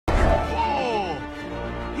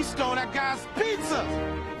that guy's pizza.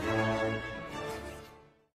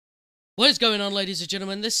 What is going on, ladies and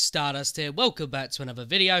gentlemen? This is Stardust here. Welcome back to another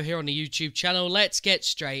video here on the YouTube channel. Let's get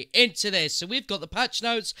straight into this. So we've got the patch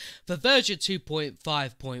notes for version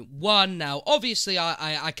 2.5.1. Now, obviously,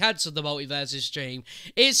 I cancelled the multiverses stream.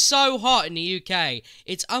 It's so hot in the UK.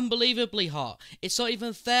 It's unbelievably hot. It's not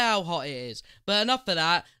even fair how hot it is. But enough of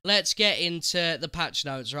that. Let's get into the patch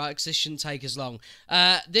notes, right? Because this shouldn't take as long.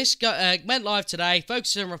 This went live today,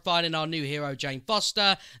 focusing on refining our new hero, Jane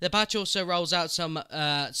Foster. The patch also rolls out some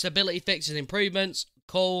stability fixes and improvements.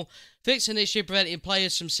 Cool. Fixing the issue preventing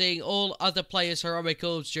players from seeing all other players' heroic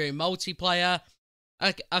orbs during multiplayer.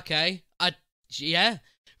 Okay. Yeah.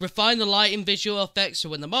 Refine the lighting visual effects so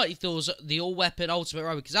when the Mighty Thor's the all-weapon ultimate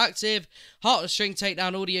heroic is active. Heart of String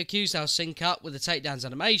takedown audio cues now sync up with the takedowns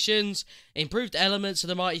animations. Improved elements of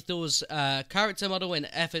the Mighty Thor's character model in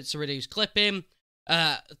efforts to reduce clipping.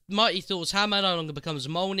 Mighty Thor's hammer no longer becomes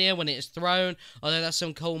Mjolnir when it is thrown, although that's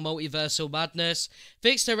some cool multiversal madness.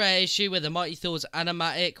 Fixed a rare issue where the Mighty Thor's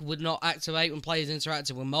animatic would not activate when players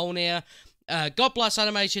interacted with Mjolnir. God Blast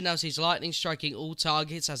animation now sees lightning striking all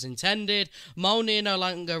targets as intended. Mjolnir no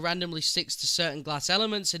longer randomly sticks to certain glass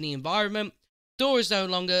elements in the environment. There is no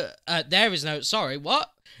longer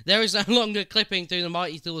clipping through the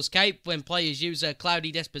Mighty Thor's cape when players use a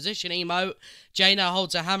cloudy disposition emote. Jane now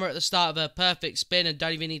holds a hammer at the start of her perfect spin and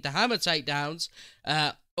don't even need the hammer takedowns.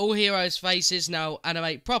 All heroes' faces now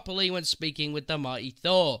animate properly when speaking with the Mighty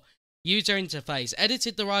Thor. User interface.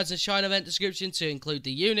 Edited the Rise and Shine event description to include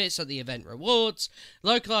the units of the event rewards.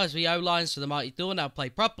 Localized VO lines for the Mighty Thor now play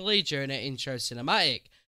properly during her intro cinematic.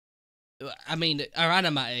 I mean, her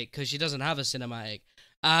animatic, because she doesn't have a cinematic.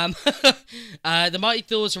 The Mighty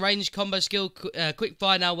Thor's ranged combo skill, Quick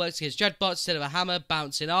Fire, now works against Dreadbot instead of a hammer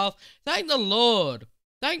bouncing off. Thank the Lord.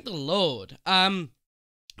 Thank the Lord.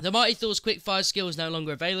 The Mighty Thor's Quick Fire skill is no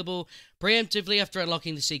longer available preemptively after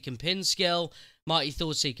unlocking the Seek and Pin skill. Mighty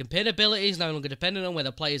Thor's Seek and Pin ability is no longer dependent on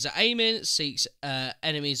whether players are aiming, seeks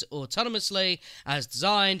enemies autonomously as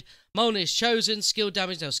designed. Mjolnir is chosen, skill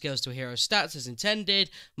damage now scales to a hero's stats as intended.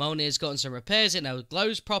 Mjolnir has gotten some repairs, it now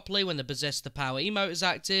glows properly when the Possess the Power emote is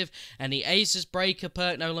active, and the Ace's Breaker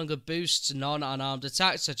perk no longer boosts non-unarmed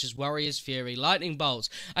attacks such as Warrior's Fury Lightning Bolts.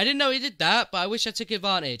 I didn't know he did that, but I wish I took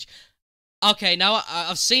advantage. Okay, now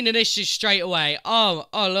I've seen an issue straight away. Oh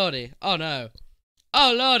lordy, oh no.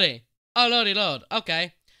 Oh lordy. Oh, lordy lord.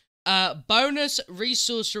 Okay. Bonus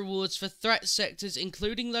resource rewards for threat sectors,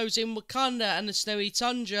 including those in Wakanda and the Snowy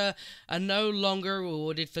Tundra, are no longer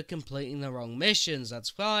rewarded for completing the wrong missions. That's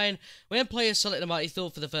fine. When players select the Mighty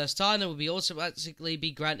Thor for the first time, they will automatically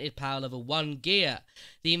be granted power level 1 gear.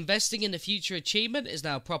 The Investing in the Future achievement is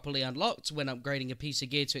now properly unlocked when upgrading a piece of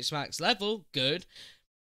gear to its max level. Good.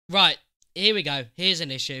 Right. Here we go. Here's an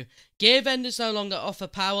issue. Gear vendors no longer offer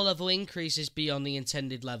power level increases beyond the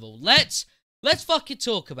intended level. Let's fucking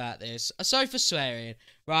talk about this. Sorry for swearing,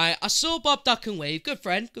 right? I saw Bob Duck and Weave, good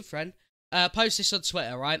friend, post this on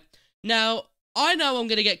Twitter, right? Now, I know I'm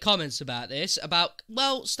going to get comments about this, about,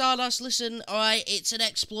 well, Stardust, listen, alright, it's an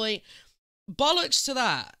exploit. Bollocks to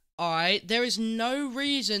that, alright? There is no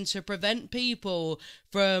reason to prevent people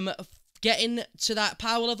from getting to that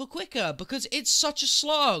power level quicker, because it's such a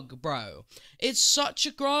slog, bro. It's such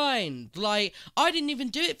a grind. Like, I didn't even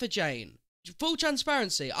do it for Jane. Full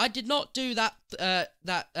transparency, I did not do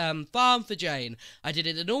that farm for Jane. I did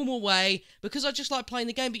it the normal way, because I just like playing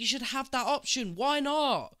the game, but you should have that option. Why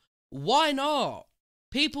not? Why not?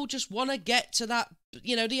 People just want to get to that,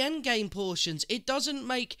 you know, the end game portions. It doesn't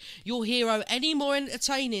make your hero any more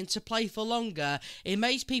entertaining to play for longer. It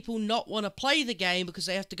makes people not want to play the game because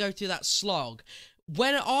they have to go through that slog.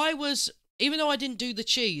 When I was, even though I didn't do the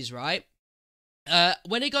cheese, right?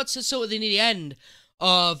 When it got to sort of the end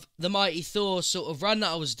of the Mighty Thor sort of run that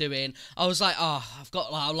I was doing, I was like, oh, I've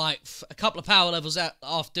got like a couple of power levels out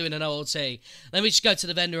off doing an OLT. Let me just go to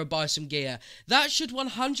the vendor and buy some gear. That should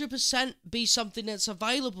 100% be something that's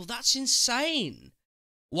available. That's insane.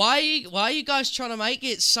 Why are you guys trying to make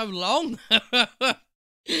it so long?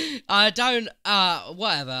 I don't,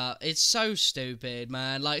 whatever. It's so stupid,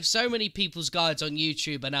 man. Like, so many people's guides on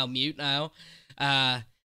YouTube are now mute now.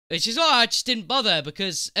 Which is why I just didn't bother,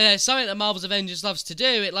 because something that Marvel's Avengers loves to do,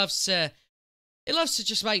 it loves to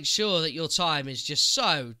just make sure that your time is just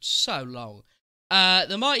so long.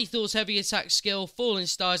 The Mighty Thor's heavy attack skill, Falling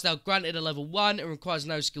Star, is now granted a level 1 and requires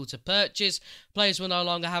no skill to purchase. Players will no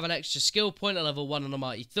longer have an extra skill point at level 1 on the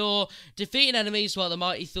Mighty Thor. Defeating enemies while the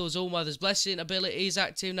Mighty Thor's All-Mother's Blessing ability is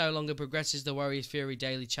active no longer progresses the Warrior's Fury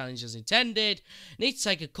daily challenge as intended. Need to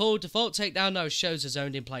take a call. Default takedown now shows as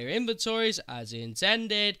owned in player inventories as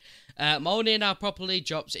intended. Mjolnir now properly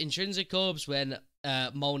drops intrinsic orbs when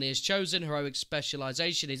Mjolnir is chosen. Heroic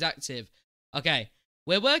specialization is active. Okay,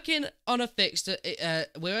 we're working on a fix to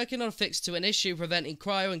an issue preventing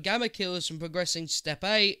cryo and gamma kills from progressing to step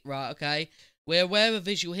 8. Right, okay. We're aware of a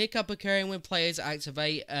visual hiccup occurring when players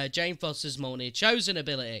activate Jane Foster's Mjolnir chosen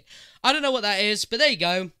ability. I don't know what that is, but there you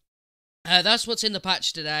go. That's what's in the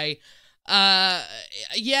patch today.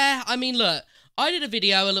 Yeah, I mean, look, I did a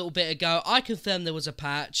video a little bit ago. I confirmed there was a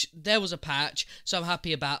patch. There was a patch, so I'm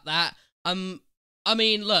happy about that. I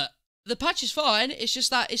mean, look, the patch is fine. It's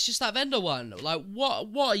just that vendor one. Like,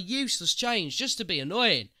 what a useless change just to be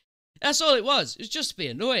annoying. That's all it was. It was just to be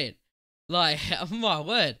annoying. Like, my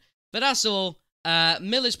word. But that's all.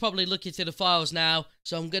 Miller's probably looking through the files now,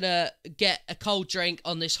 so I'm gonna get a cold drink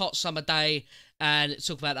on this hot summer day and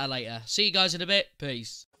talk about that later. See you guys in a bit.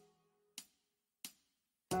 Peace.